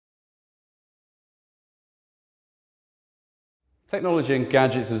Technology and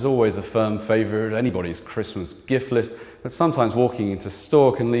gadgets is always a firm favourite of anybody's Christmas gift list, but sometimes walking into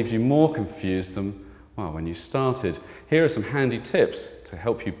store can leave you more confused than, well, when you started. Here are some handy tips to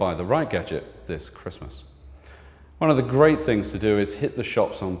help you buy the right gadget this Christmas. One of the great things to do is hit the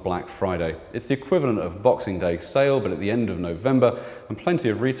shops on Black Friday. It's the equivalent of Boxing Day sale, but at the end of November, and plenty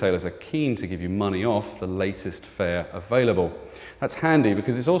of retailers are keen to give you money off the latest fare available. That's handy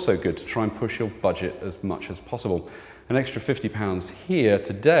because it's also good to try and push your budget as much as possible. An extra £50 here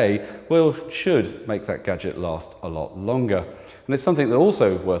today should make that gadget last a lot longer. And it's something that's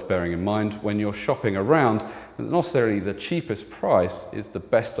also worth bearing in mind when you're shopping around, that not necessarily the cheapest price is the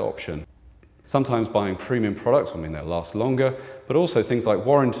best option. Sometimes buying premium products will mean they'll last longer, but also things like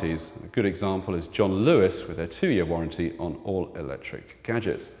warranties. A good example is John Lewis with their 2-year warranty on all electric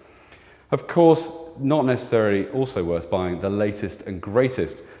gadgets. Of course, not necessarily also worth buying the latest and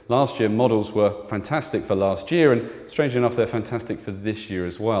greatest. Last year models were fantastic for last year, and strangely enough they're fantastic for this year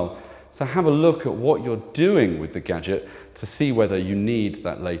as well. So have a look at what you're doing with the gadget to see whether you need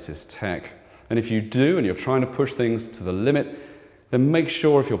that latest tech. And if you do and you're trying to push things to the limit, then make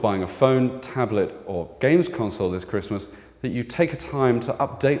sure if you're buying a phone, tablet or games console this Christmas that you take a time to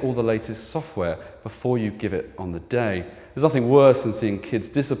update all the latest software before you give it on the day. There's nothing worse than seeing kids'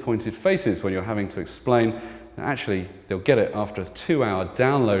 disappointed faces when you're having to explain that actually they'll get it after a 2-hour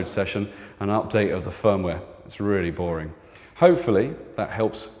download session and update of the firmware. It's really boring. Hopefully that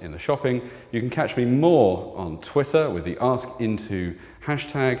helps in the shopping. You can catch me more on Twitter with the Ask Intu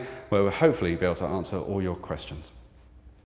hashtag, where we'll hopefully be able to answer all your questions.